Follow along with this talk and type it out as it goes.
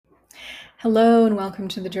Hello and welcome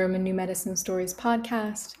to the German New Medicine Stories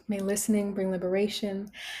podcast. May listening bring liberation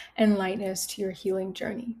and lightness to your healing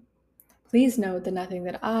journey. Please note that nothing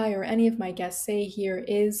that I or any of my guests say here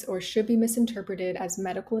is or should be misinterpreted as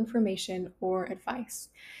medical information or advice.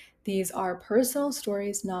 These are personal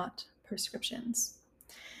stories, not prescriptions.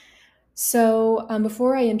 So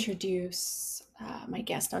before I introduce my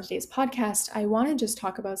guest on today's podcast, I want to just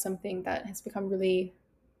talk about something that has become really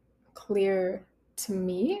clear to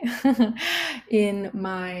me in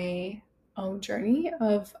my own journey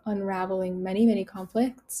of unraveling many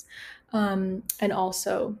conflicts, and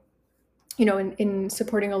also in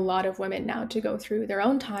supporting a lot of women now to go through their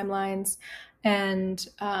own timelines and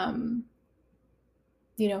go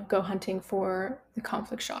hunting for the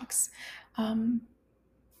conflict shocks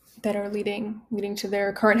that are leading to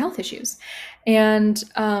their current health issues. And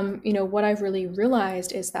what I've really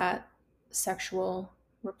realized is that sexual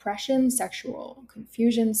repression, sexual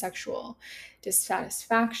confusion, sexual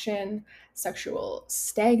dissatisfaction, sexual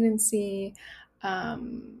stagnancy,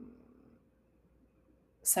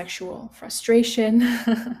 sexual frustration,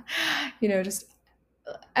 just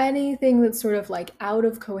anything that's sort of like out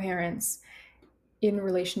of coherence in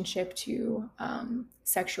relationship to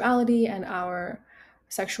sexuality and our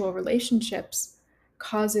sexual relationships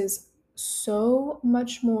causes so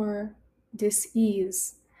much more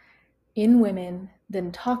dis-ease in women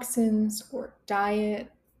than toxins or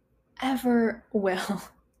diet ever will.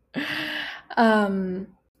 And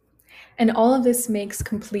all of this makes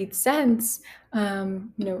complete sense,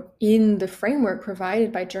 in the framework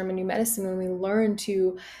provided by German New Medicine when we learn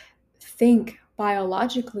to think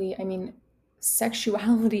biologically. I mean,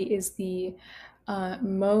 sexuality is the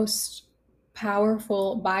most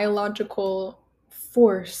powerful biological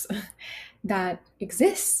force that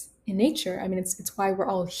exists in nature. I mean, it's why we're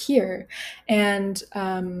all here. And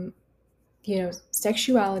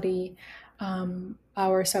sexuality,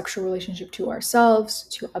 our sexual relationship to ourselves,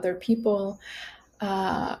 to other people,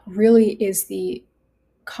 really is the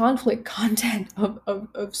conflict content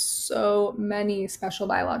of so many special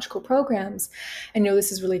biological programs. And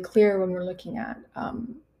this is really clear when we're looking at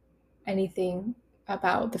anything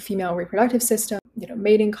about the female reproductive system,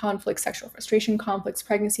 mating conflicts, sexual frustration conflicts,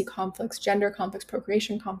 pregnancy conflicts, gender conflicts,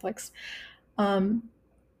 procreation conflicts. But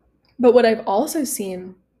what I've also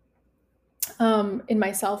seen in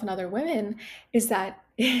myself and other women is that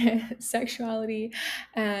sexuality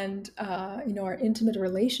and our intimate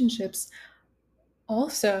relationships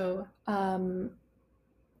also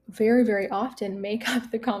very often make up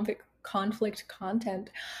the conflict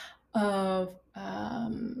content of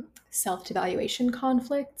self-devaluation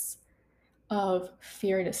conflicts, of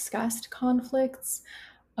fear and disgust conflicts,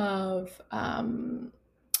 of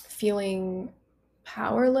feeling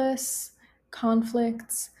powerless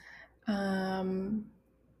conflicts. What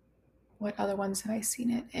other ones have I seen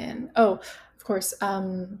it in? Oh, of course,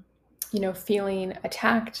 feeling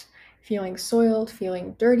attacked, feeling soiled,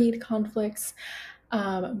 feeling dirtied conflicts,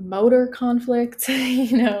 motor conflicts.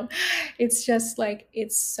 It's just like,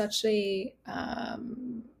 it's such a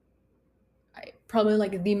probably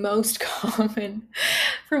like the most common,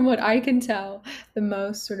 from what I can tell, the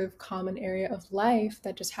most sort of common area of life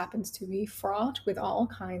that just happens to be fraught with all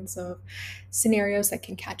kinds of scenarios that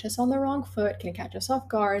can catch us on the wrong foot, can catch us off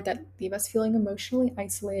guard, that leave us feeling emotionally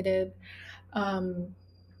isolated. And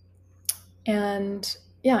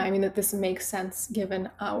yeah, I mean, that this makes sense given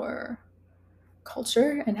our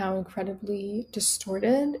culture and how incredibly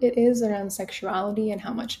distorted it is around sexuality, and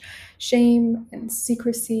how much shame and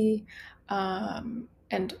secrecy and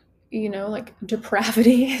like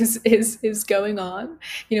depravity is going on,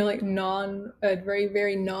 like a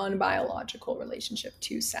very non-biological relationship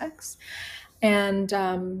to sex. And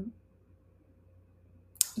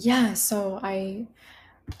so I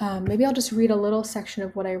maybe I'll just read a little section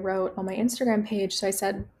of what I wrote on my Instagram page. So I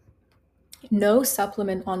said, no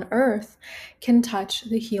supplement on earth can touch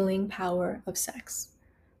the healing power of sex.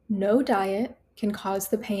 No diet can cause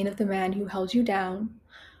the pain of the man who held you down,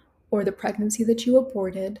 or the pregnancy that you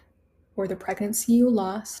aborted, or the pregnancy you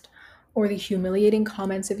lost, or the humiliating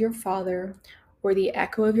comments of your father, or the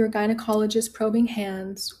echo of your gynecologist's probing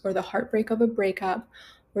hands, or the heartbreak of a breakup,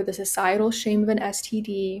 or the societal shame of an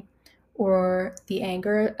STD, or the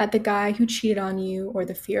anger at the guy who cheated on you, or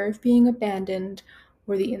the fear of being abandoned,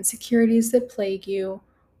 or the insecurities that plague you,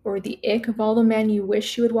 or the ick of all the men you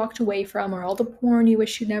wish you had walked away from, or all the porn you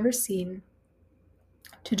wish you'd never seen,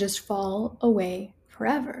 to just fall away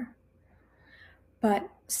forever. But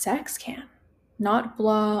sex can. Not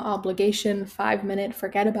blah, obligation, 5-minute,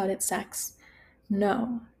 forget about it sex.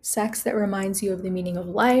 No. Sex that reminds you of the meaning of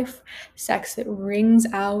life, sex that wrings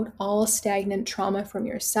out all stagnant trauma from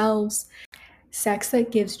yourselves, sex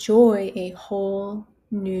that gives joy a whole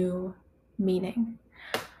new meaning.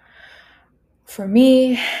 For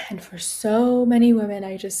me and for so many women,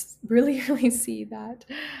 I just really, really see that,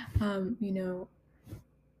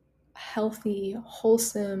 healthy,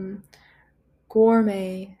 wholesome,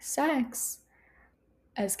 gourmet sex,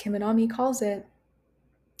 as Kim and Ami calls it,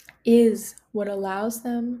 is what allows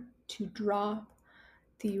them to drop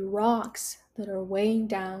the rocks that are weighing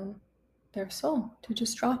down their soul, to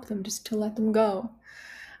just drop them, just to let them go.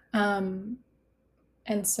 And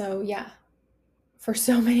so, yeah, for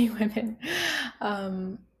so many women,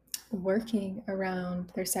 working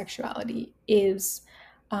around their sexuality is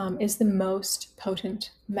the most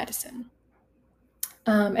potent medicine.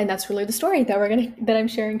 And that's really the story that I'm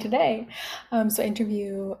sharing today. So I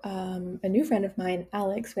interview a new friend of mine,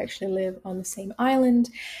 Alex. We actually live on the same island,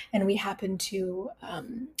 and we happened to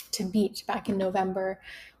meet back in November.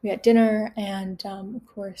 We had dinner, and of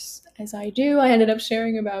course, as I do, I ended up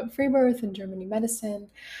sharing about free birth and German new medicine,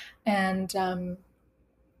 and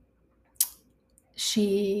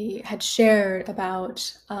she had shared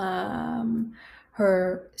about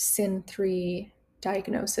her SIN3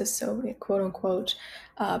 diagnosis, so quote unquote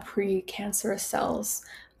pre-cancerous cells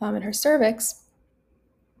in her cervix.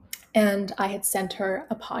 And I had sent her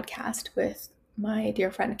a podcast with my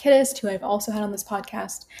dear friend Kittist, who I've also had on this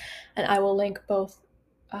podcast, and I will link both.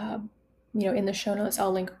 In the show notes,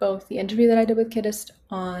 I'll link both the interview that I did with Kittist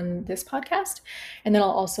on this podcast, and then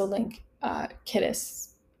I'll also link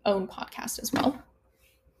Kittist's own podcast as well.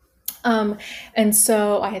 And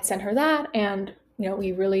so I had sent her that, and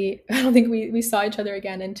we really, I don't think we saw each other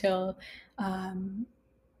again until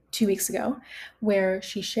 2 weeks ago, where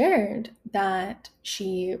she shared that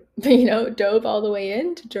she, dove all the way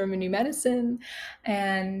into German new medicine,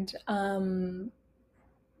 and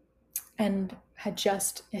had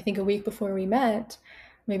just, I think a week before we met,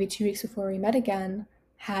 maybe 2 weeks before we met again,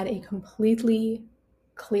 had a completely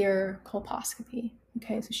clear colposcopy.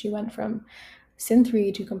 Okay, so she went from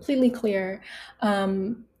SIN3 to completely clear,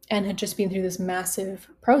 and had just been through this massive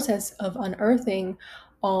process of unearthing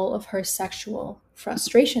all of her sexual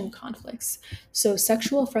frustration conflicts. So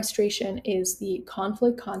sexual frustration is the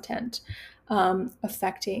conflict content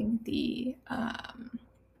affecting the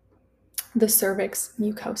cervix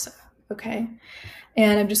mucosa, okay?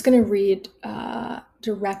 And I'm just going to read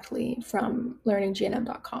directly from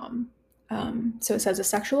learninggnm.com. So it says, a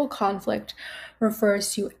sexual conflict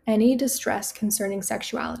refers to any distress concerning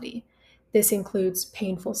sexuality. This includes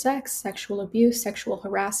painful sex, sexual abuse, sexual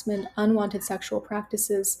harassment, unwanted sexual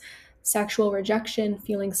practices, sexual rejection,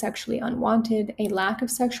 feeling sexually unwanted, a lack of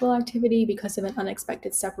sexual activity because of an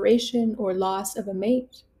unexpected separation or loss of a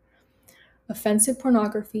mate, offensive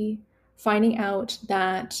pornography, finding out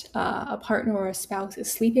that a partner or a spouse is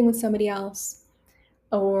sleeping with somebody else,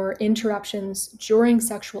 or interruptions during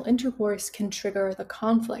sexual intercourse can trigger the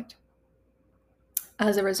conflict.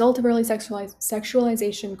 As a result of early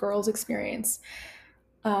sexualization girls experience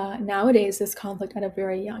nowadays this conflict at a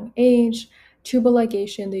very young age. Tubal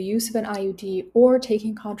ligation, the use of an IUD, or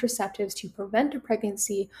taking contraceptives to prevent a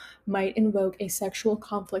pregnancy might invoke a sexual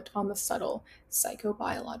conflict on the subtle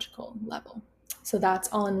psychobiological level. So that's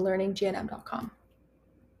on learninggnm.com.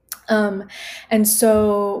 And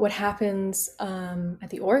so what happens at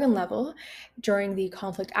the organ level during the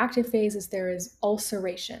conflict active phase is there is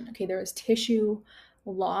ulceration. Okay, there is tissue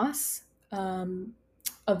loss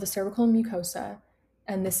of the cervical mucosa,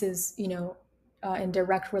 and this is, in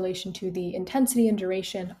direct relation to the intensity and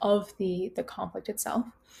duration of the conflict itself.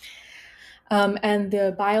 And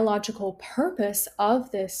the biological purpose of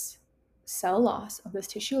this cell loss, of this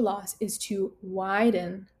tissue loss, is to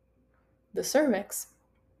widen the cervix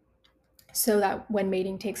so that when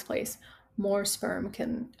mating takes place, more sperm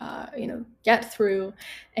can, get through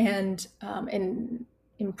and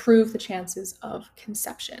improve the chances of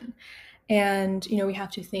conception. And, we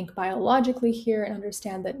have to think biologically here and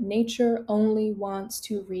understand that nature only wants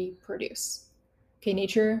to reproduce. Okay,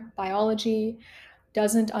 nature, biology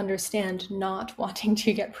doesn't understand not wanting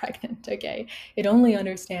to get pregnant, okay? It only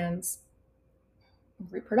understands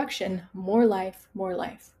reproduction, more life, more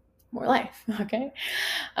life, more life, okay?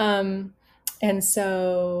 And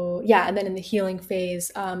so, and then in the healing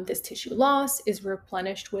phase, this tissue loss is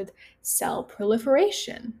replenished with cell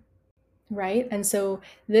proliferation, right? And so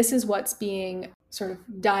this is what's being sort of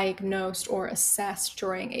diagnosed or assessed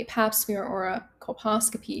during a PAP smear or a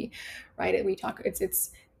colposcopy, right?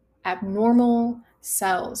 It's abnormal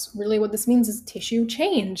cells. Really what this means is tissue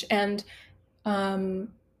change. And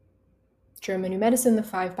German New Medicine, The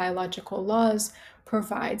Five Biological Laws,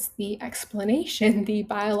 provides the explanation, the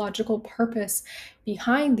biological purpose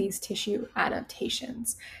behind these tissue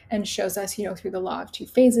adaptations, and shows us, through the law of two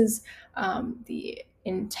phases, the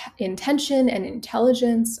intention and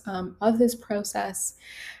intelligence of this process.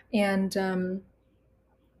 And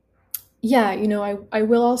I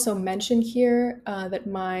will also mention here that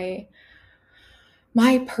my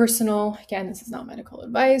personal, again, this is not medical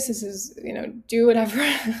advice, this is, do whatever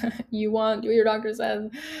you want, do what your doctor says,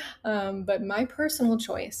 but my personal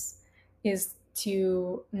choice is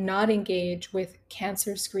to not engage with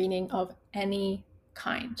cancer screening of any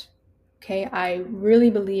kind. Okay, I really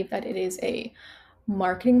believe that it is a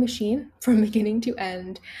marketing machine from beginning to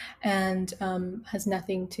end, and has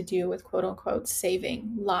nothing to do with quote unquote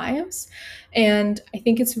saving lives. And I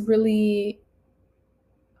think it's really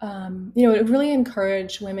it really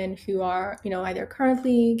encourage women who are, either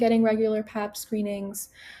currently getting regular PAP screenings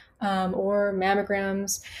or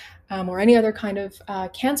mammograms or any other kind of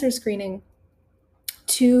cancer screening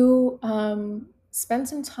to spend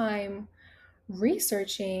some time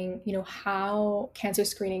researching, how cancer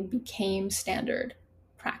screening became standard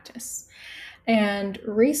practice, and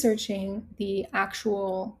researching the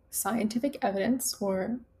actual scientific evidence,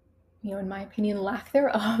 or in my opinion, lack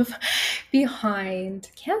thereof, behind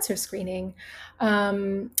cancer screening.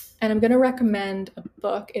 And I'm going to recommend a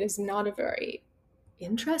book. It is not a very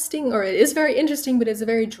interesting, or it is very interesting, but it's a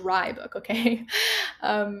very dry book, okay?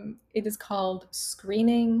 It is called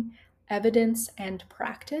Screening, Evidence, and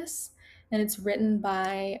Practice, and it's written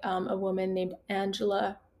by a woman named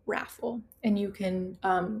Angela Raffel, and you can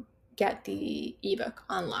get the ebook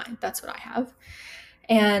online. That's what I have.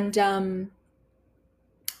 And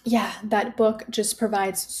that book just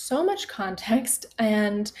provides so much context,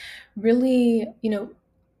 and really,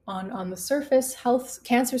 on the surface,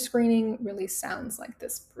 cancer screening really sounds like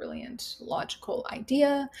this brilliant, logical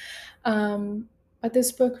idea. But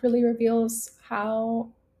this book really reveals how,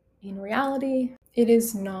 in reality, it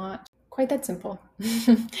is not quite that simple.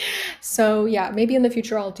 So maybe in the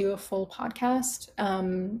future I'll do a full podcast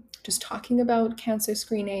just talking about cancer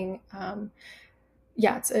screening.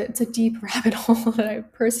 It's a deep rabbit hole that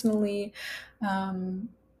I've personally gone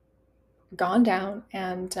down,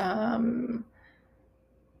 and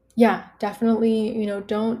definitely,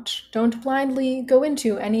 don't blindly go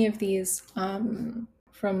into any of these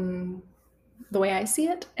from the way I see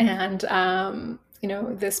it. And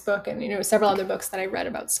this book, and several other books that I read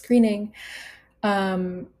about screening,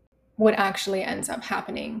 what actually ends up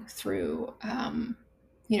happening through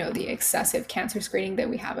the excessive cancer screening that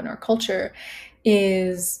we have in our culture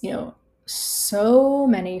is, so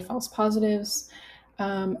many false positives,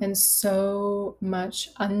 and so much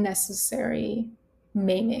unnecessary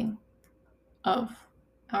maiming of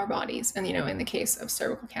our bodies. And, in the case of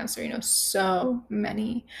cervical cancer, so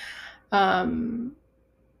many,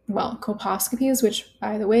 colposcopies, which,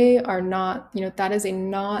 by the way, are not, that is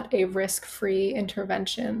not a risk-free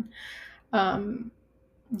intervention.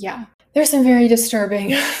 There's some very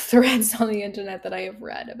disturbing threads on the internet that I have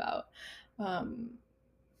read about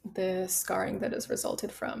the scarring that has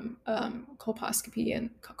resulted from colposcopies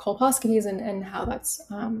and how that's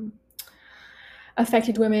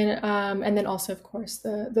affected women. And then also, of course,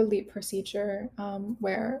 the LEAP procedure,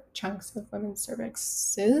 where chunks of women's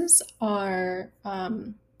cervixes are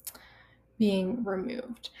being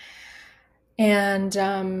removed. And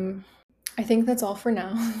I think that's all for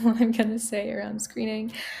now. I'm going to say around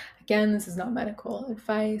screening. Again, this is not medical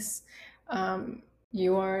advice.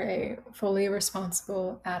 You are a fully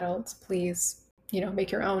responsible adult. Please, make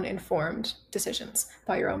your own informed decisions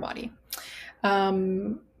about your own body.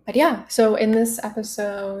 So in this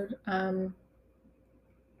episode,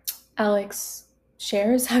 Alex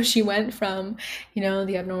shares how she went from,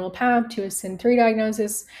 the abnormal PAP to a SIN3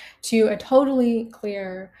 diagnosis to a totally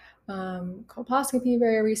clear colposcopy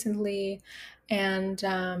very recently, and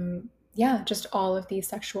just all of these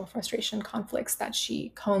sexual frustration conflicts that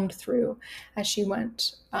she combed through as she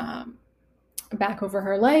went back over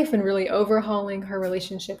her life and really overhauling her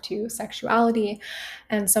relationship to sexuality.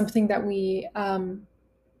 And something that we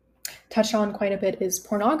touch on quite a bit is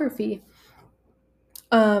pornography,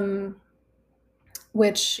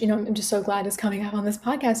 which, I'm just so glad is coming up on this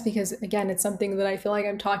podcast, because, again, it's something that I feel like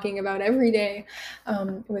I'm talking about every day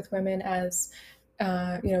with women as,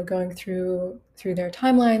 going through their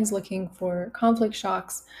timelines, looking for conflict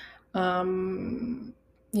shocks.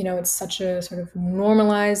 It's such a sort of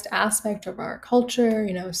normalized aspect of our culture,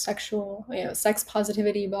 sexual, sex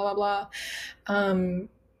positivity, blah, blah, blah.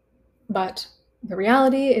 But the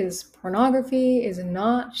reality is pornography is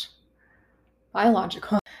not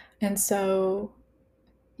biological. And so,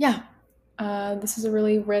 This is a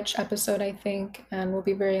really rich episode, I think, and will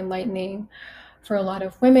be very enlightening for a lot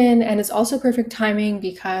of women. And it's also perfect timing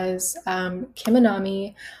because Kim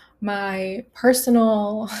Anami, my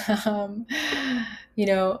personal,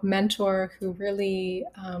 mentor who really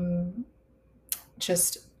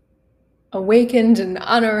just awakened and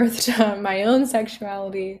unearthed my own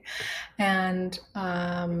sexuality, and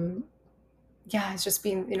it's just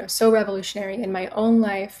been so revolutionary in my own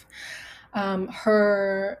life.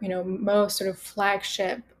 Her most sort of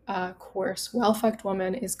flagship course, Well Fucked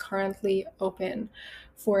Woman, is currently open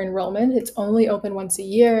for enrollment. It's only open once a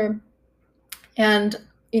year, and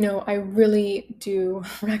I really do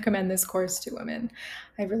recommend this course to women.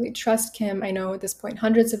 I really trust Kim. I know at this point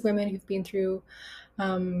hundreds of women who've been through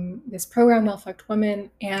this program, Well Fucked Woman,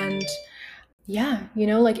 and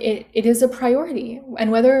it is a priority. And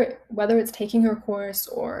whether it's taking her course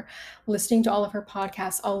or listening to all of her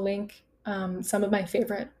podcasts, I'll link some of my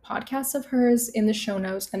favorite podcasts of hers in the show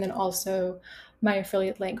notes, and then also my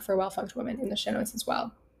affiliate link for Well Fucked Women in the show notes as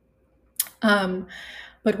well.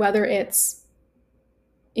 But whether it's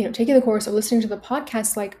taking the course or listening to the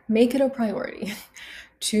podcast, make it a priority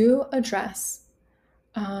to address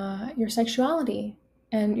your sexuality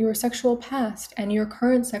and your sexual past and your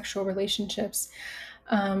current sexual relationships,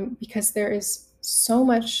 because there is so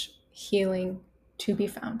much healing to be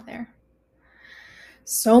found there.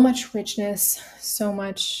 So much richness, so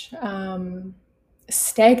much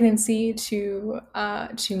stagnancy to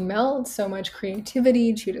melt, so much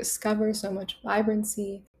creativity to discover, so much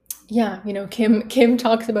vibrancy. Kim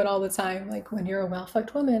talks about all the time, when you're a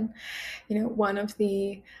well-fucked woman, one of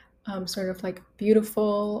the sort of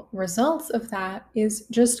beautiful results of that is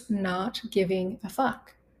just not giving a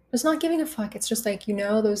fuck. Just not giving a fuck. It's just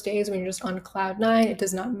those days when you're just on cloud nine. It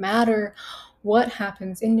does not matter what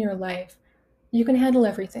happens in your life. You can handle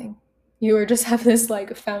everything. You are just have this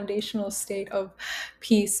foundational state of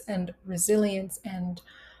peace and resilience and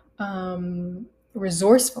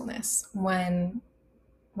resourcefulness when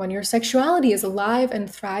your sexuality is alive and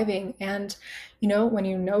thriving, and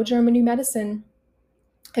when German new medicine,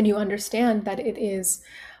 and you understand that it is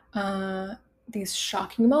these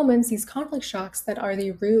shocking moments, these conflict shocks that are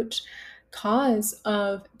the root cause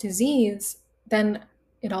of disease, then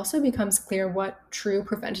it also becomes clear what true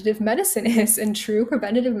preventative medicine is. And true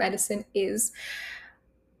preventative medicine is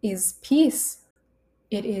peace.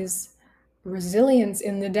 It is resilience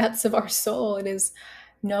in the depths of our soul. It is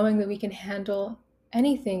knowing that we can handle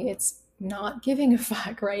anything. It's not giving a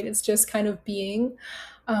fuck, right? It's just kind of being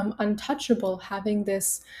untouchable, having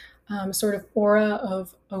this sort of aura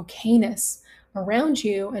of okayness around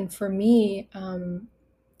you. And for me,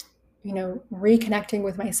 reconnecting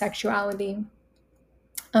with my sexuality,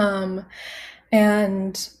 and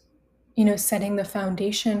setting the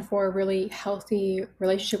foundation for a really healthy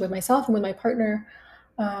relationship with myself and with my partner,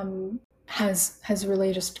 has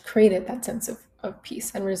really just created that sense of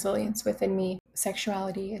peace and resilience within me.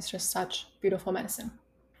 Sexuality is just such beautiful medicine.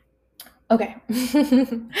 Okay.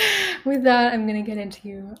 With that, I'm going to get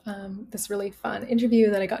into this really fun interview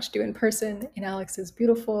that I got to do in person in Alex's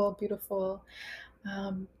beautiful, beautiful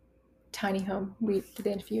tiny home. We did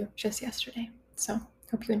the interview just yesterday. So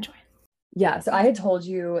hope you enjoy. Yeah, so I had told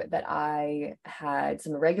you that I had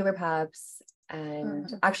some irregular PAPs,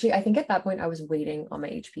 and actually I think at that point I was waiting on my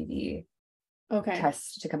HPV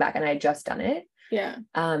test to come back, and I had just done it. Yeah.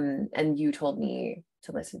 And you told me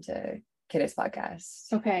to listen to Kidda's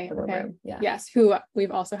podcast. Okay. Yeah. Yes, who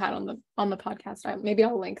we've also had on the podcast. Maybe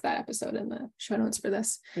I'll link that episode in the show notes for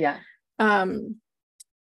this. Yeah.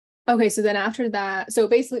 Okay, so then after that, so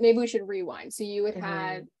basically maybe we should rewind. So you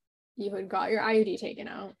had got your IUD taken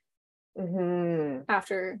out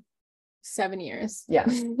after 7 years. Yeah.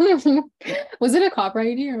 Was it a copper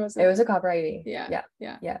IUD or was it? It was a copper IUD.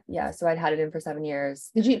 Yeah. So I'd had it in for 7 years.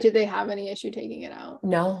 Did they have any issue taking it out?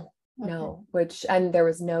 No. Okay. No, and there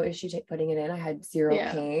was no issue putting it in. I had zero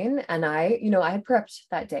pain, and I had prepped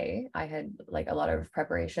that day. I had a lot of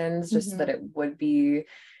preparations just so that it would be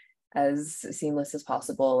as seamless as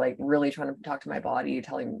possible, really trying to talk to my body,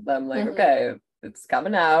 telling them okay, it's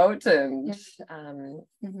coming out, and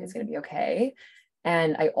it's going to be okay.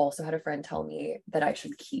 And I also had a friend tell me that I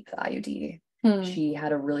should keep the IUD. She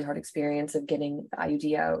had a really hard experience of getting the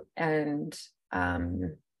IUD out, and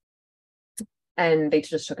they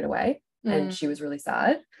just took it away, and she was really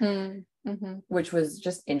sad, which was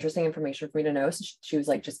just interesting information for me to know. So she was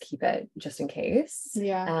like, just keep it just in case.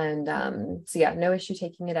 Yeah. And so yeah, no issue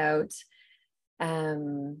taking it out.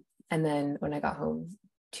 And then when I got home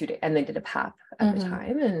 2 days, and they did a PAP at the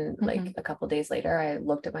time, and a couple of days later I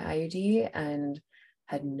looked at my IUD and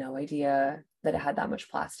had no idea that it had that much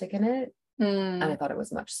plastic in it. and I thought it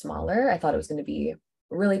was much smaller. I thought it was going to be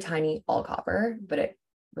really tiny, all copper, but it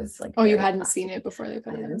was like, oh, you hadn't seen it before they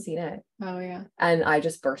put it in? I hadn't seen it. Oh yeah. And I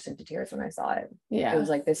just burst into tears when I saw it. Yeah. It was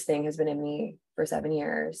like, this thing has been in me for 7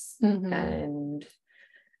 years, and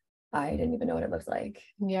I didn't even know what it looked like.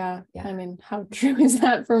 Yeah. I mean, how true is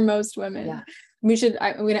that for most women? Yeah.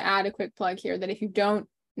 I'm going to add a quick plug here that if you don't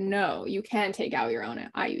know, you can take out your own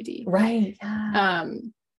IUD. Right. Yeah.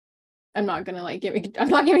 I'm not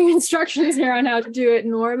giving instructions here on how to do it,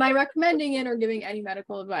 nor am I recommending it or giving any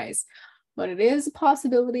medical advice. But it is a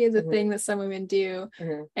possibility, is a thing that some women do.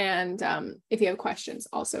 And if you have questions,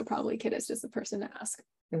 also probably Kit is just the person to ask.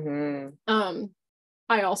 I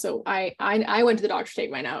went to the doctor to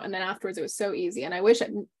take mine out, and then afterwards it was so easy. And I wish,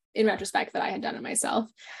 in retrospect, that I had done it myself.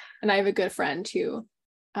 And I have a good friend who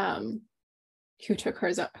took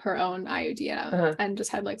her own IUD out and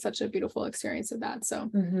just had like such a beautiful experience of that.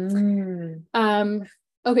 So,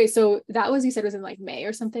 okay, so that was, you said, was in like May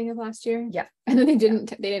or something of last year. Yeah. And then they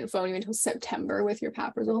didn't phone you until September with your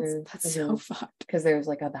PAP results. That's so fucked. Because there's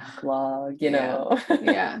like a backlog, you know.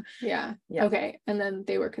 Yeah. Okay, and then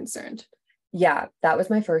they were concerned. Yeah, that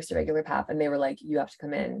was my first regular PAP, and they were like, you have to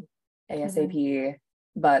come in ASAP.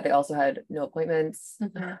 But they also had no appointments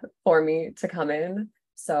for me to come in.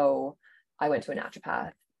 So I went to a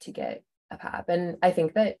naturopath to get a PAP. And I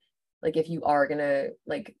think that, like, if you are gonna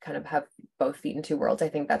like kind of have both feet in two worlds, I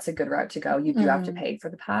think that's a good route to go. You do have to pay for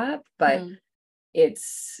the PAP, but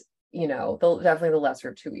it's, you know, definitely the lesser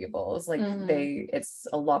of two evils. Like it's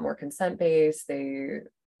a lot more consent based.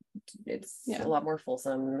 It's a lot more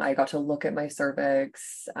fulsome. I got to look at my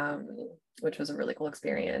cervix, which was a really cool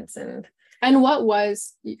experience. And what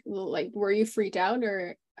was, like, were you freaked out,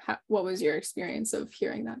 or what was your experience of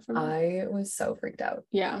hearing that from them? I was so freaked out.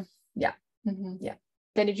 Yeah. Then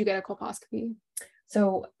did you get a colposcopy?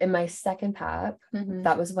 So in my second PAP,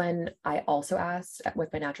 that was when I also asked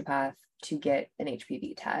with my naturopath to get an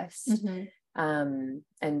HPV test. And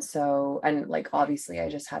like, obviously I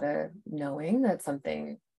just had a knowing that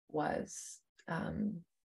something was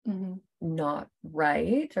not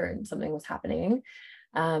right, or something was happening.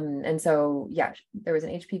 And so, yeah, there was an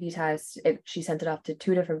HPV test. She sent it off to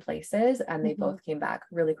 2 different places, and they both came back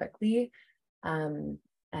really quickly. And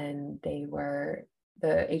the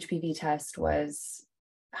HPV test was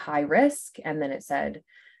high risk. And then it said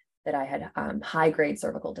that I had high grade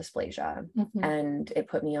cervical dysplasia, and it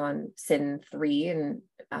put me on SIN3. And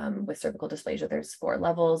with cervical dysplasia, there's 4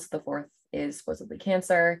 levels. The 4th is supposedly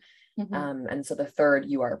cancer. And so the 3rd,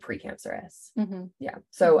 you are precancerous. Yeah.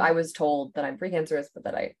 So I was told that I'm precancerous, but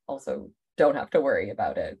that I also don't have to worry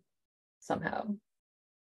about it somehow.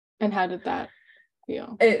 And how did that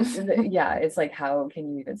feel? It's like, how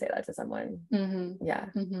can you even say that to someone?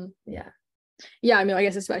 Yeah, I mean, I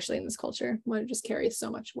guess especially in this culture when it just carries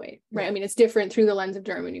so much weight, right? I mean, it's different through the lens of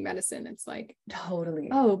German new medicine. It's like, totally,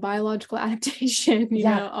 oh, biological adaptation, you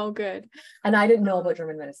know, all good. And I didn't know about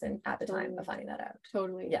German medicine at the time of finding that out.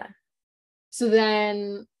 Totally. Yeah. So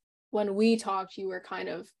then when we talked, you were kind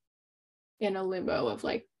of in a limbo of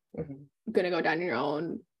like, gonna go down your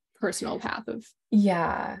own personal path of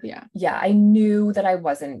I knew that I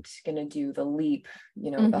wasn't gonna do the leap,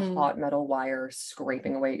 you know, the hot metal wire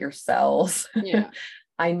scraping away at your cells.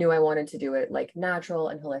 I knew I wanted to do it like natural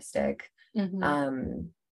and holistic.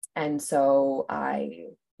 And so I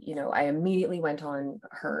immediately went on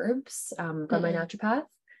herbs from my naturopath,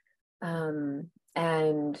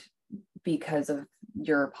 and because of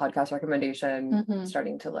your podcast recommendation,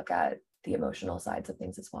 starting to look at the emotional sides of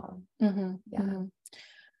things as well.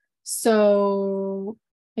 So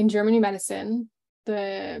in German new medicine,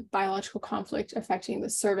 the biological conflict affecting the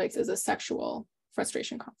cervix is a sexual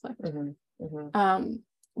frustration conflict.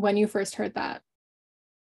 When you first heard that,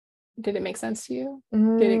 did it make sense to you?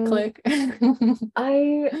 Did it click?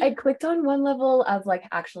 I clicked on one level of like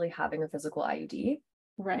actually having a physical IUD,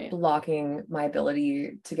 right, blocking my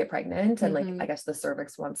ability to get pregnant. And like, I guess the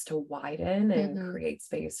cervix wants to widen and create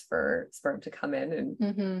space for sperm to come in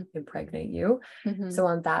and impregnate you. So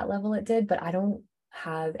on that level it did, but I don't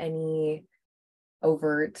have any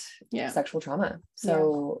overt sexual trauma.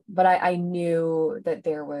 So but I knew that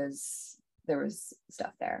there was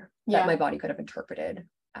stuff there that my body could have interpreted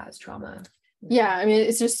as trauma. I mean,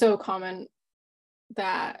 it's just so common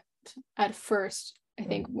that at first, I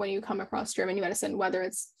think when you come across German new medicine, whether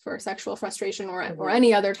it's for sexual frustration or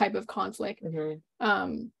any other type of conflict,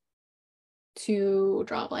 to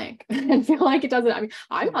draw a blank and feel like it doesn't. I mean,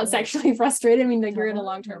 I'm not sexually frustrated. I mean, like, you're in a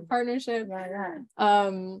long-term partnership.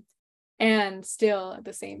 And still at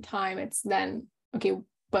the same time, it's then, okay,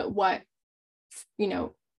 but what, you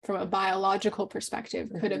know, from a biological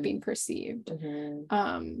perspective could have been perceived.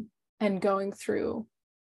 and going through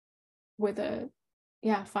with a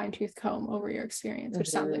fine-tooth comb over your experience, which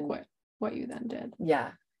sounds like what you then did.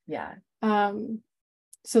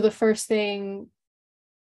 So the first thing,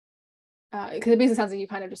 because it basically sounds like you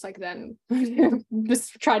kind of just like then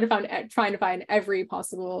just trying to find every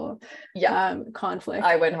possible conflict.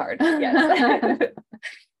 I went hard. Yes.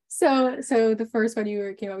 So the first one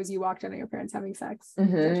you came out was you walked in on your parents having sex.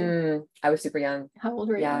 I was super young. How old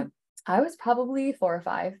were you? I was probably 4 or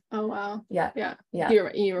 5. Oh wow. Yeah.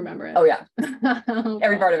 You remember it? Oh yeah.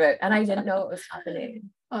 Every part of it, and I didn't know it was happening,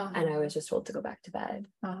 and I was just told to go back to bed.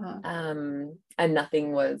 And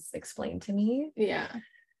nothing was explained to me.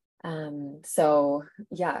 So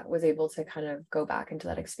was able to kind of go back into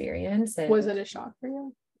that experience. And was it a shock for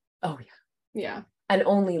you? Oh yeah. And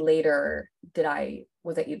only later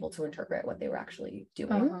was I able to interpret what they were actually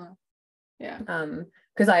doing.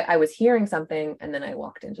 Because I was hearing something, and then I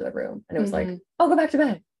walked into the room, and it was like, oh, go back to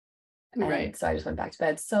bed. And so I just went back to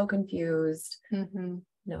bed, so confused,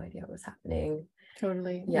 no idea what was happening.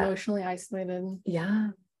 Totally. Emotionally isolated.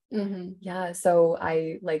 So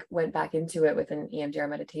I like went back into it with an EMDR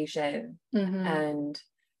meditation, and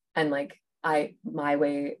like I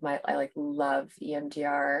like love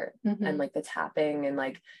EMDR and like the tapping and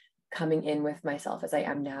like coming in with myself as I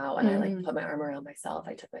am now, and I like put my arm around myself.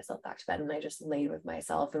 I took myself back to bed, and I just laid with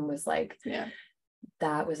myself and was like,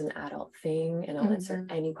 that was an adult thing, and I'll answer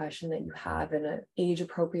any question that you have in an age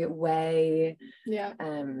appropriate way.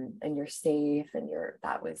 And you're safe, and your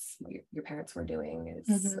parents were doing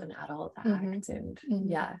is an adult act. And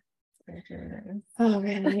oh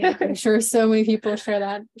man, I'm sure so many people share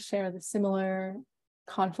the similar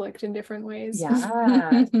conflict in different ways.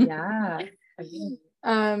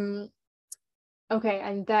 Okay,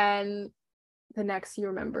 and then the next you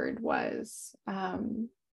remembered was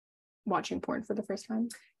watching porn for the first time.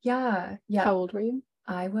 How old were you?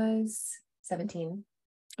 I was 17.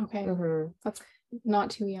 Okay. That's not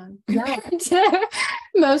too young.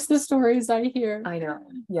 Most of the stories I hear. I know.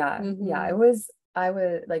 I was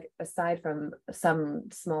like, aside from some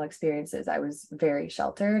small experiences, I was very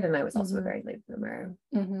sheltered, and I was also a very late bloomer.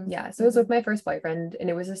 So it was with my first boyfriend, and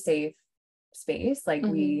it was a safe space. Like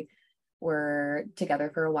we were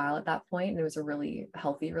together for a while at that point, and it was a really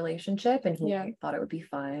healthy relationship, and he thought it would be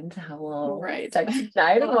fun to have a little sex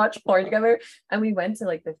night and watch porn together. And we went to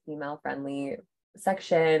like the female friendly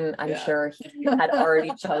section. I'm sure he had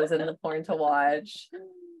already chosen the porn to watch.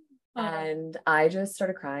 And I just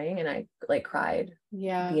started crying, and I like cried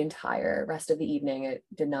the entire rest of the evening. It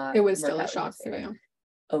did not. It was still a shock for you.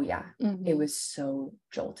 Oh yeah. It was so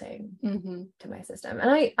jolting to my system.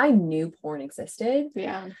 And I knew porn existed.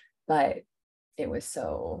 But it was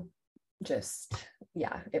so just,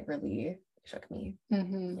 it really shook me.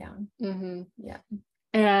 And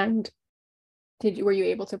were you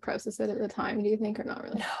able to process it at the time, do you think, or not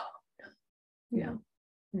really? No.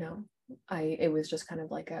 It was just kind of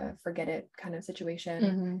like a forget it kind of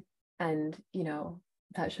situation. And,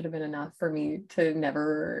 that should have been enough for me to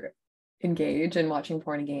never engage in watching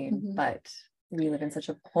porn again. But we live in such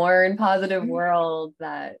a porn positive world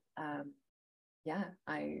that,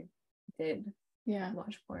 I did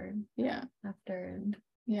watch porn after. And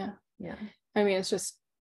I mean, it's just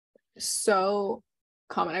so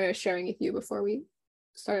common. I was sharing with you before we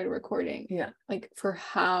started recording, like for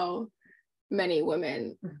how many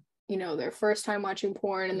women, their first time watching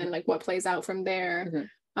porn, and then like what plays out from there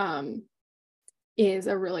is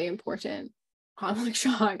a really important conflict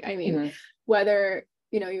shock. I mean, whether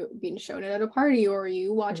you're being shown it at a party, or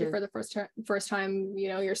you watch it for the first time,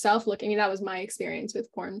 yourself looking. That was my experience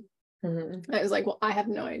with porn. I was like, well, I have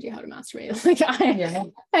no idea how to masturbate. Like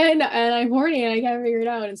and I'm horny, and I can't figure it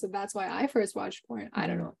out. And so that's why I first watched porn. I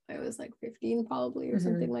don't know. I was like 15 probably, or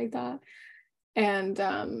something like that.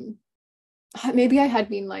 And maybe I had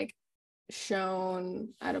been like shown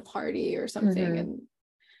at a party or something.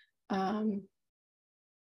 And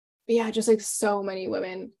just like so many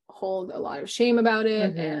women hold a lot of shame about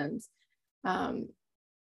it. And I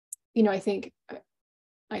think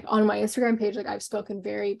like on my Instagram page, like I've spoken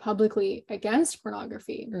very publicly against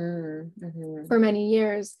pornography for many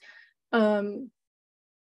years. And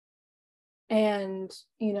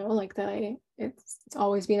like that it's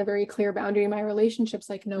always been a very clear boundary in my relationships,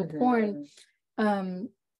 like no porn. And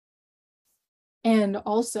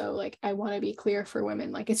also like I want to be clear for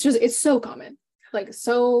women, like it's so common. Like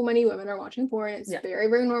so many women are watching porn. It's very,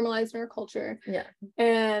 very normalized in our culture.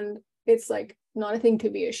 And it's like not a thing to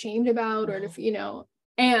be ashamed about, or to,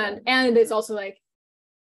 and it's also like,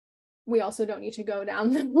 we also don't need to go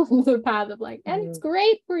down the path of like, and it's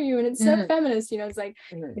great for you, and it's so feminist, it's like,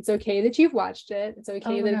 it's okay that you've watched it. It's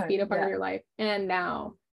okay that it's been a part of your life. And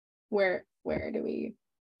now where do we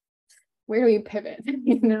pivot,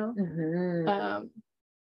 you know?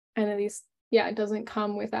 And at least, yeah, it doesn't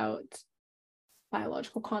come without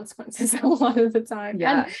biological consequences a lot of the time,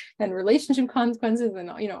 and relationship consequences,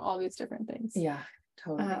 and you know, all these different things.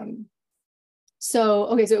 Totally. So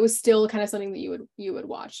okay, so it was still kind of something that you would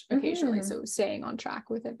watch occasionally, so staying on track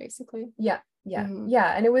with it, basically.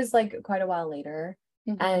 And it was like quite a while later,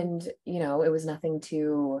 and you know, it was nothing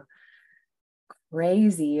too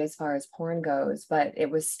crazy as far as porn goes, but it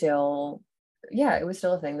was still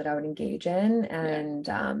a thing that I would engage in, and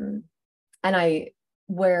I,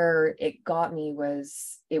 where it got me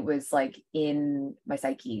was, it was like in my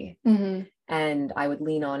psyche, and I would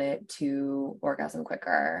lean on it to orgasm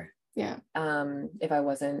quicker. If I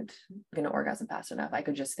wasn't gonna orgasm fast enough, I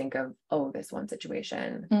could just think of, oh, this one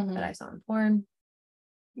situation that I saw in porn,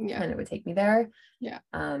 and it would take me there.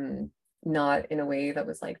 Not in a way that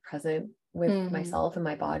was like present with myself and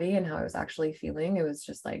my body and how I was actually feeling. It was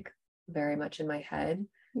just like very much in my head.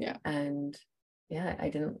 And I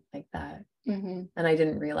didn't like that. And I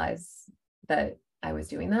didn't realize that I was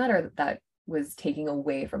doing that, or that was taking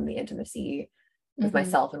away from the intimacy with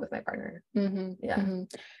myself and with my partner.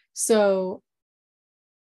 So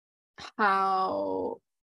how,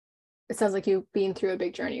 it sounds like you've been through a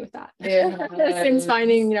big journey with that. Since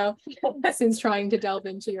finding, you know, since trying to delve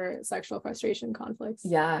into your sexual frustration conflicts.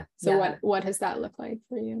 What has that looked like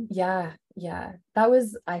for you? That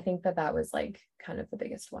was, I think that was like kind of the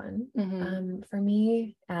biggest one for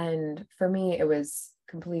me. And for me, it was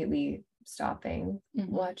completely stopping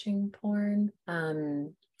watching porn.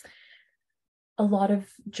 A lot of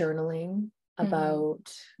journaling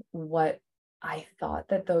about what I thought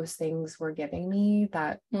that those things were giving me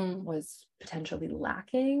that was potentially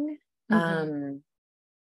lacking. And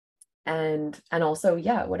also,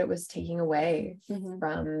 what it was taking away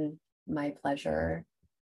from my pleasure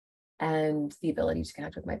and the ability to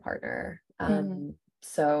connect with my partner.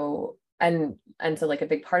 So like a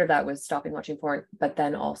big part of that was stopping watching porn, but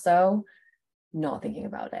then also not thinking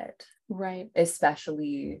about it.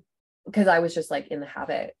 Especially because I was just like in the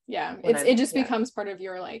habit. It just becomes part of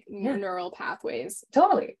your like neural pathways.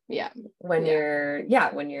 Totally. When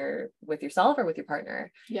you're with yourself or with your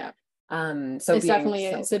partner. So it's definitely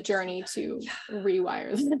it's a journey to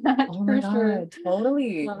rewire that. Oh my God,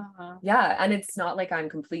 totally. And it's not like I'm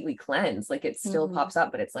completely cleansed, like it still pops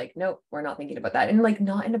up, but it's like, nope, we're not thinking about that. And like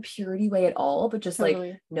not in a purity way at all, but just like,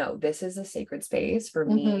 no, this is a sacred space for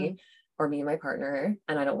me or me and my partner,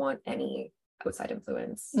 and I don't want any outside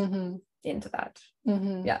influence into that.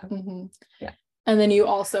 And then you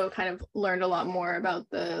also kind of learned a lot more about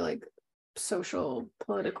the like social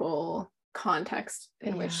political context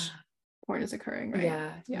in which porn is occurring,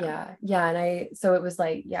 right? And so it was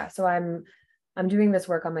like, so I'm doing this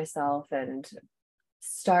work on myself and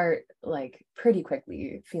start like pretty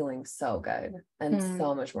quickly feeling so good and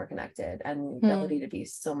so much more connected, and the ability to be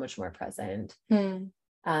so much more present.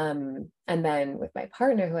 And then with my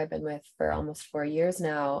partner, who I've been with for almost 4 years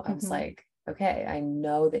now, I was like, okay, I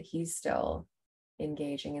know that he's still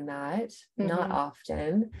engaging in that, not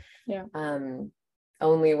often.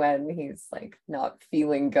 Only when he's like not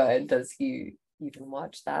feeling good does he even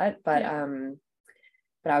watch that. But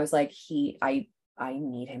I was like, I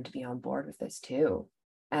need him to be on board with this too.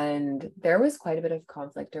 And there was quite a bit of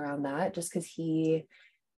conflict around that, just because he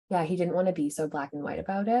didn't want to be so black and white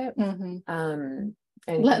about it.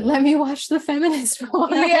 And let me watch the feminist one.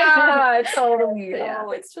 Totally. Oh,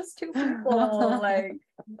 it's just two people. Like,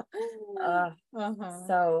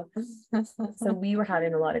 so we were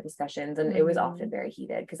having a lot of discussions, and it was often very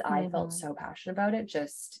heated because I felt so passionate about it,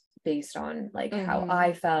 just based on like how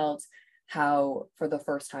I felt, how for the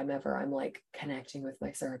first time ever I'm like connecting with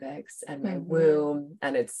my cervix and my womb,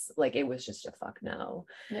 and it's like, it was just a fuck no.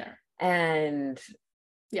 And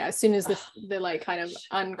as soon as the like kind of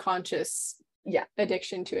unconscious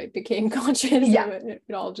addiction to it became conscious,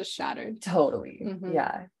 it all just shattered. Totally.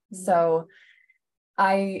 So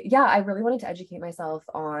I really wanted to educate myself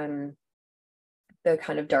on the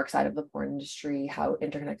kind of dark side of the porn industry, how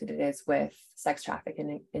interconnected it is with sex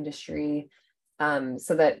trafficking industry,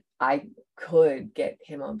 so that I could get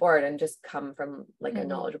him on board and just come from like a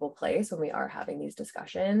knowledgeable place when we are having these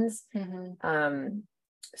discussions.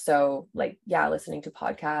 So like, listening to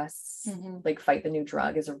podcasts, like Fight the New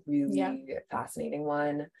Drug is a really fascinating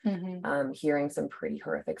one. Hearing some pretty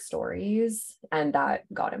horrific stories, and that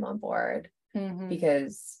got him on board,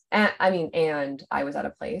 because, and I was at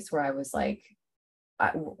a place where I was like,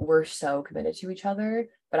 we're so committed to each other,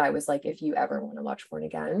 but I was like, if you ever want to watch porn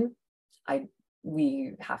again,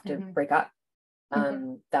 we have to break up.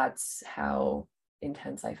 That's how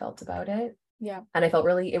intense I felt about it. Yeah. And I felt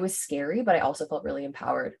really, it was scary, but I also felt really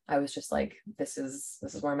empowered. I was just like, this is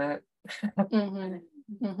where I'm at.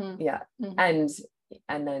 Yeah.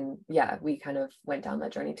 And then, yeah, we kind of went down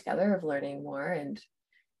that journey together of learning more. And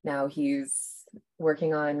now he's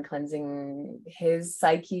working on cleansing his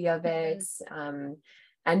psyche of it,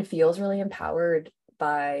 and feels really empowered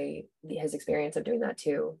by his experience of doing that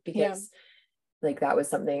too, because like that was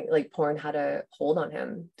something like porn had a hold on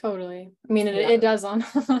him. Totally. I mean, it does on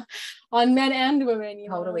on men and women, you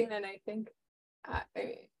know. And I think I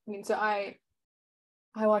mean, so I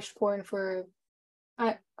watched porn for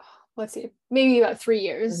let's see, maybe about 3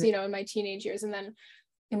 years, you know, in my teenage years, and then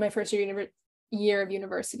in my first year of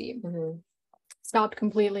university, stopped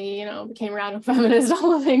completely, you know, became radical feminist,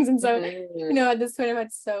 all the things. And so, you know, at this point I've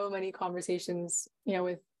had so many conversations, you know,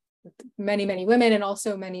 with many women and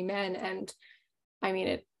also many men, and I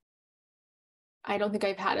mean, I don't think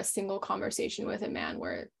I've had a single conversation with a man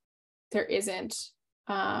where there isn't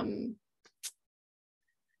some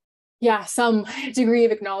degree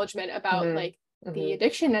of acknowledgement about like the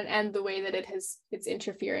addiction and the way that it's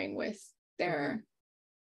interfering with their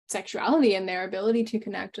sexuality and their ability to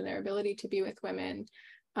connect and their ability to be with women.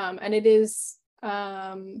 And it is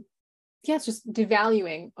it's just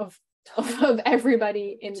devaluing of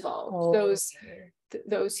everybody involved.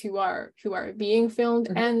 Those who are being filmed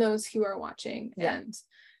and those who are watching. And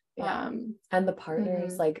the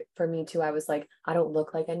partners, like for me too, I was like, I don't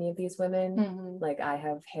look like any of these women. Like I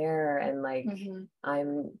have hair and like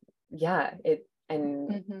I'm that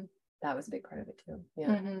was a big part of it too.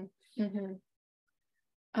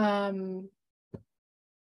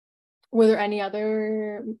 Were there any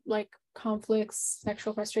other like conflicts,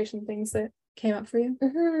 sexual frustration things that came up for you?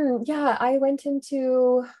 I went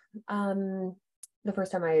into the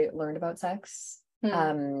first time I learned about sex,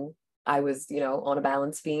 I was, you know, on a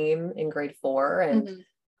balance beam in grade 4, and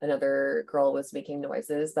another girl was making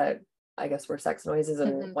noises that I guess were sex noises,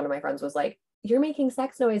 and one of my friends was like, "You're making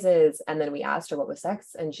sex noises," and then we asked her what was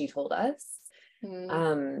sex, and she told us.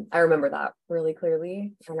 I remember that really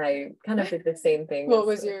clearly, and I kind of did the same thing. What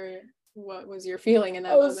was your feeling in that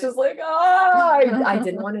moment? I was just like, I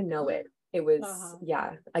didn't want to know it. It was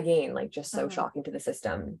again, like just so shocking to the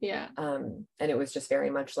system. And it was just very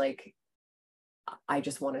much like, I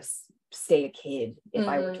just want to stay a kid if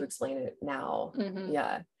I were to explain it now.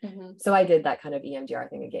 So I did that kind of EMDR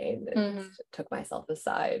thing again, and took myself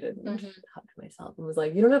aside and hugged myself and was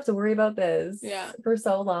like, you don't have to worry about this for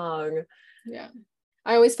so long.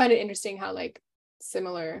 I always find it interesting how like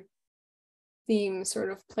similar themes sort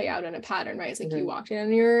of play out in a pattern, right? It's like you walked in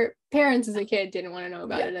and your parents as a kid didn't want to know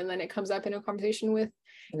about it, and then it comes up in a conversation with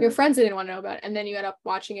your friends that didn't want to know about it, and then you end up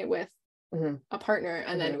watching it with a partner,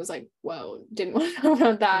 and then it was like, whoa, didn't want to know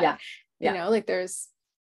about that. You know, like there's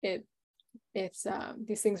it's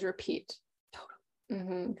these things repeat.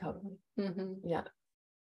 Totally.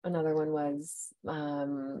 Another one was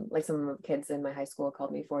like some of the kids in my high school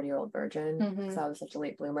called me 40-year-old virgin because I was such a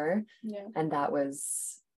late bloomer, and that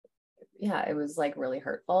was it was like really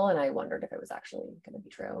hurtful, and I wondered if it was actually going to be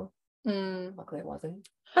true. Luckily it wasn't.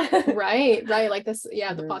 right like this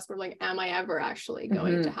the possible like, am I ever actually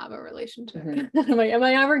going to have a relationship? am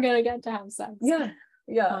I ever gonna get to have sex?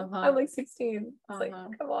 I'm like 16. It's like,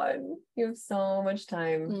 come on, you have so much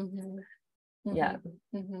time.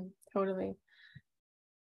 Totally.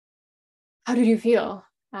 How did you feel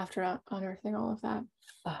after unearthing all of that?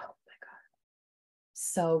 Oh my god,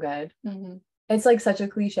 so good. It's like such a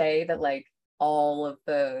cliche that like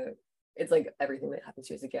it's like everything that happens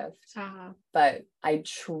to you is a gift. But I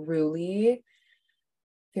truly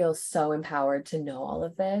feel so empowered to know all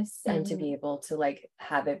of this and to be able to like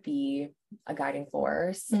have it be a guiding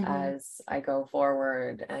force as I go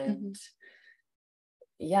forward. And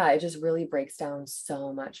it just really breaks down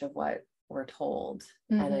so much of what we're told.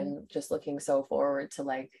 And I'm just looking so forward to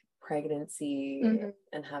like pregnancy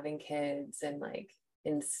and having kids and like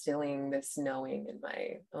instilling this knowing in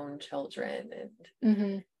my own children.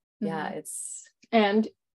 And it's and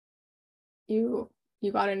you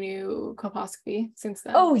got a new colposcopy since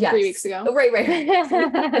then. 3 weeks ago. Right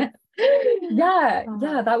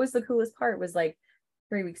that was the coolest part, was like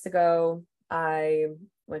 3 weeks ago I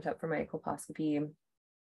went up for my colposcopy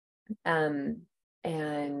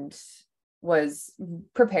and was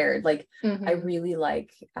prepared. Like I really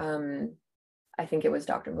like I think it was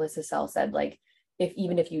Dr. Melissa Sell said, like,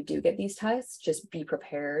 even if you do get these tests, just be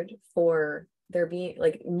prepared for there being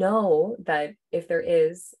like, know that if there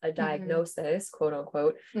is a diagnosis, quote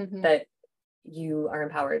unquote, that you are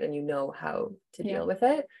empowered and you know how to deal with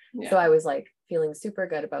it. So I was like feeling super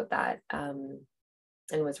good about that, and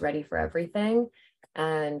was ready for everything.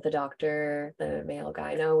 And the doctor, the male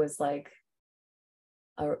gyno, was like,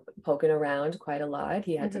 poking around quite a lot.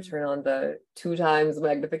 He had to turn on the 2 times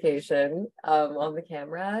magnification on the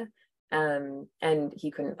camera, and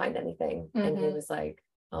he couldn't find anything. And he was like,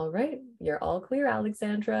 all right, you're all clear,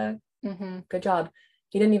 Alexandra. Good job.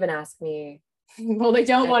 He didn't even ask me. Well, they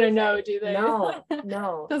don't want to know, do they?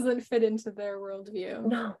 No. Doesn't fit into their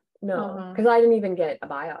worldview. No, because I didn't even get a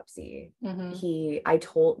biopsy. I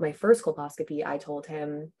told my first colposcopy, I told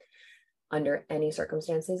him, under any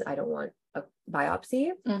circumstances, I don't want a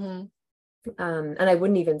biopsy. And I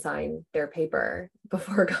wouldn't even sign their paper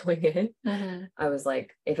before going in. I was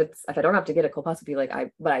like, if I don't have to get a colposcopy,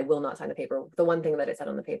 but I will not sign the paper. The one thing that it said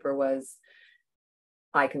on the paper was,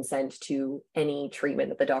 I consent to any treatment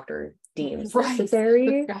that the doctor deems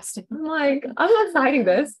necessary. I'm like, I'm not signing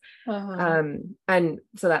this. And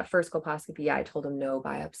so that first colposcopy, I told him no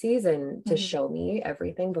biopsies and to show me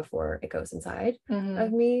everything before it goes inside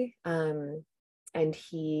of me. And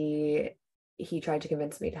he tried to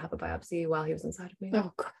convince me to have a biopsy while he was inside of me.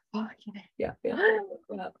 Oh God. Yeah.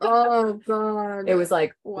 Oh God. It was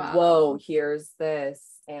like, whoa, here's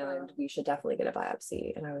this, and we should definitely get a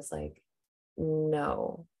biopsy. And I was like,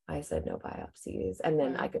 no. I said no biopsies. And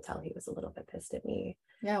then I could tell he was a little bit pissed at me.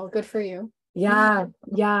 Yeah, well, good for you. Yeah.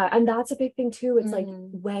 And that's a big thing too. It's like,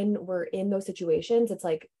 when we're in those situations, it's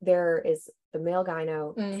like there is the male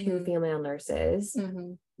gyno, 2 female nurses,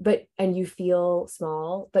 and you feel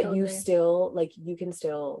small, but you still, like, you can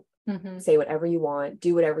still say whatever you want,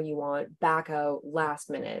 do whatever you want, back out last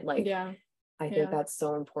minute. Like, I think that's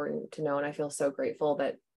so important to know. And I feel so grateful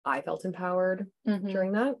that I felt empowered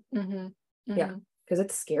during that. Yeah, because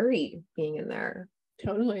it's scary being in there.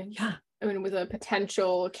 Totally. Yeah. I mean, with a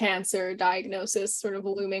potential cancer diagnosis sort of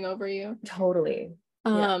looming over you. Totally.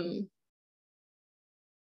 So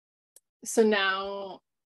now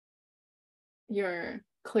you're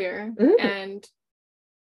clear and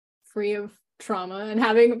free of trauma and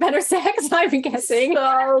having better sex, I'm guessing.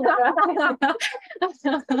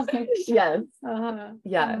 Yes.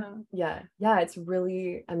 Yeah, it's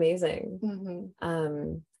really amazing.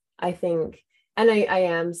 I think, and I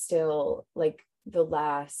am still, like, the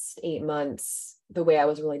last 8 months, the way I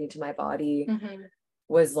was relating to my body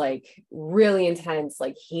was like really intense,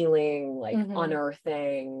 like healing, like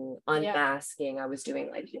unearthing, unmasking. I was doing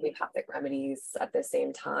like homeopathic remedies at the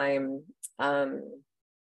same time, from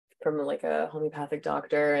like a homeopathic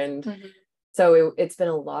doctor. And so it's been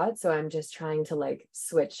a lot. So I'm just trying to like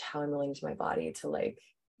switch how I'm relating to my body to like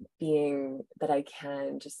being that I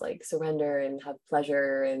can just like surrender and have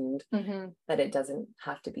pleasure, and that it doesn't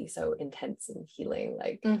have to be so intense and healing,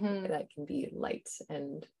 like that can be light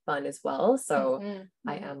and fun as well. So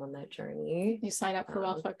I am on that journey. You sign up for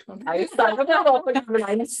Well Fucked Woman. I signed up for Well Fucked Woman.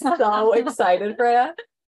 I'm so excited for it.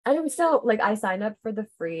 And it was so like, I signed up for the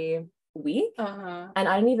free week and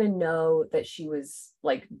I didn't even know that she was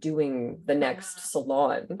like doing the next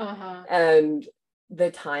salon. And the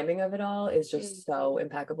timing of it all is just so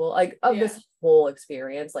impeccable, like of this whole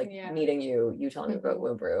experience, like meeting you telling me about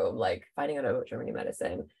womb room, like finding out about Germany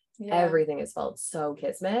medicine, everything has felt so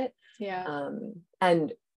kismet.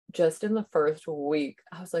 And just in the first week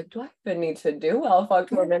I was like, do I even need to do Well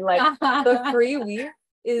Fucked Woman? Like the free week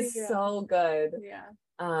is so good.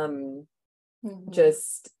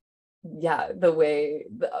 Just the way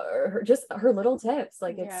her little tips,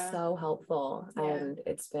 like it's so helpful, and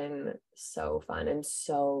it's been so fun and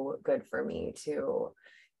so good for me to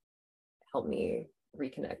help me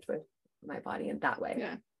reconnect with my body in that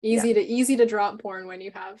way. Easy to drop porn when you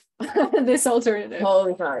have this alternative.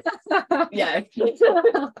 Holy fuck.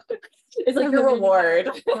 It's like your reward.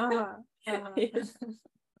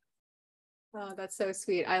 Oh, that's so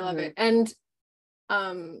sweet. I love it. And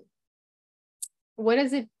what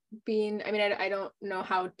has it been? I mean, I don't know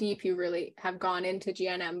how deep you really have gone into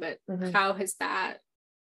GNM, but how has that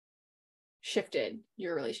shifted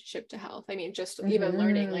your relationship to health? I mean, just even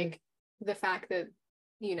learning like the fact that,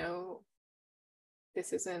 you know,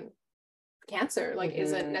 this isn't cancer, like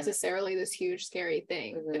isn't necessarily this huge scary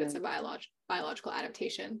thing, that it's a biological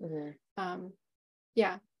adaptation.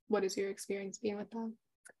 What is your experience being with that?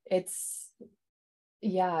 It's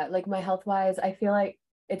like my health wise, I feel like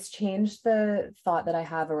it's changed the thought that I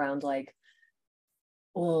have around like,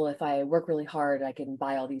 well, if I work really hard, I can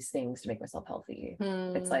buy all these things to make myself healthy.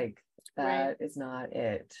 It's like, that is not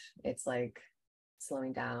it. It's like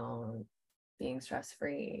slowing down, being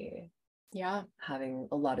stress-free, having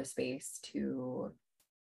a lot of space to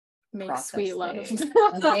make sweet love. Make sweet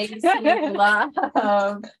love.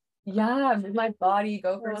 Move my body,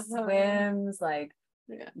 go for swims, like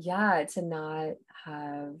to not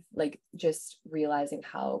have like, just realizing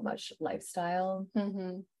how much lifestyle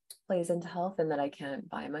plays into health, and that I can't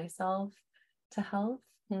buy myself to health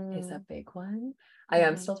is a big one. I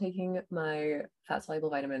am still taking my fat soluble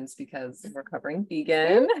vitamins because I'm recovering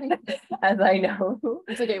vegan, as I know.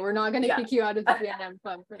 It's okay. We're not going to kick you out of the GNM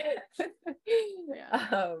club for that.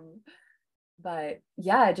 But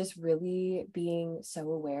yeah, just really being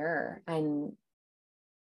so aware, and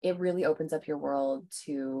it really opens up your world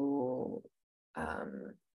to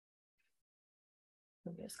let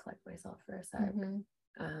me just collect myself for a sec.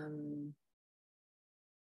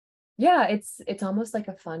 Yeah, it's almost like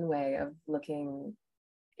a fun way of looking.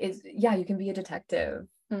 You can be a detective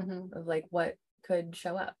of like what could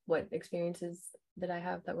show up, what experiences did I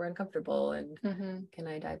have that were uncomfortable, and can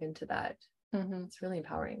I dive into that? It's really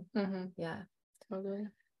empowering. Yeah, totally.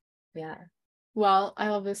 Yeah. Well, I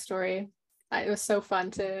love this story. It was so fun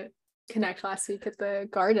to connect last week at the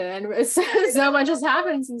garden. So much has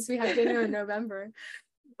happened since we had dinner in November.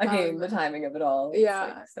 Again, the timing of it all.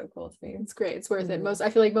 Yeah, like so cool to me. It's great. It's worth it. I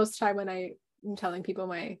feel like most of the time when I'm telling people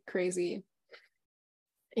my crazy,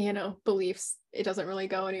 beliefs, it doesn't really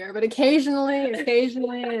go anywhere. But occasionally,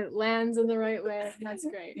 it lands in the right way. And that's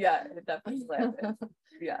great. Yeah, it definitely lands.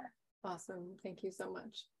 Yeah. Awesome. Thank you so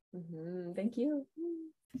much. Thank you.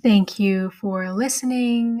 Thank you for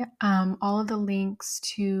listening. All of the links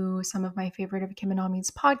to some of my favorite of Kim and Ami's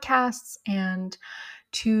podcasts and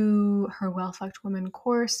to her Well Fucked Woman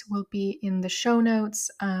course will be in the show notes.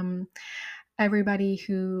 Everybody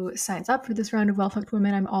who signs up for this round of Well Fucked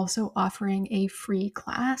Women, I'm also offering a free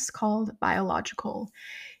class called Biological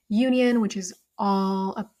Union, which is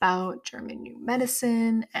all about German new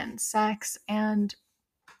medicine and sex and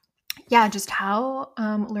just how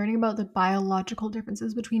learning about the biological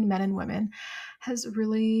differences between men and women has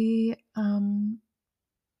really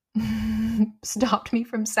stopped me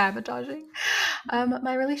from sabotaging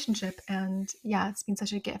my relationship. And it's been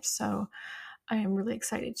such a gift. So I am really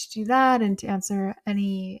excited to do that and to answer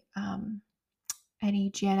any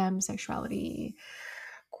GNM sexuality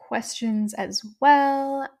questions as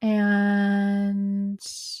well. And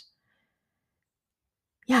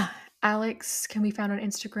Alex can be found on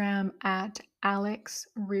Instagram at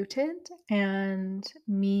AlexRooted and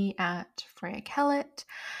me at Freya Kellett.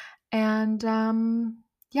 And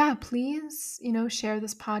please, share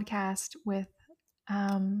this podcast with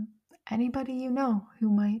anybody who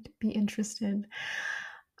might be interested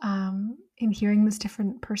in hearing this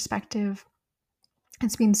different perspective.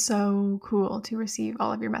 It's been so cool to receive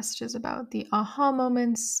all of your messages about the aha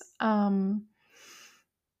moments.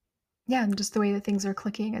 And just the way that things are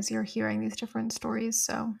clicking as you're hearing these different stories.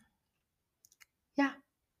 So,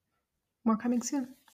 more coming soon.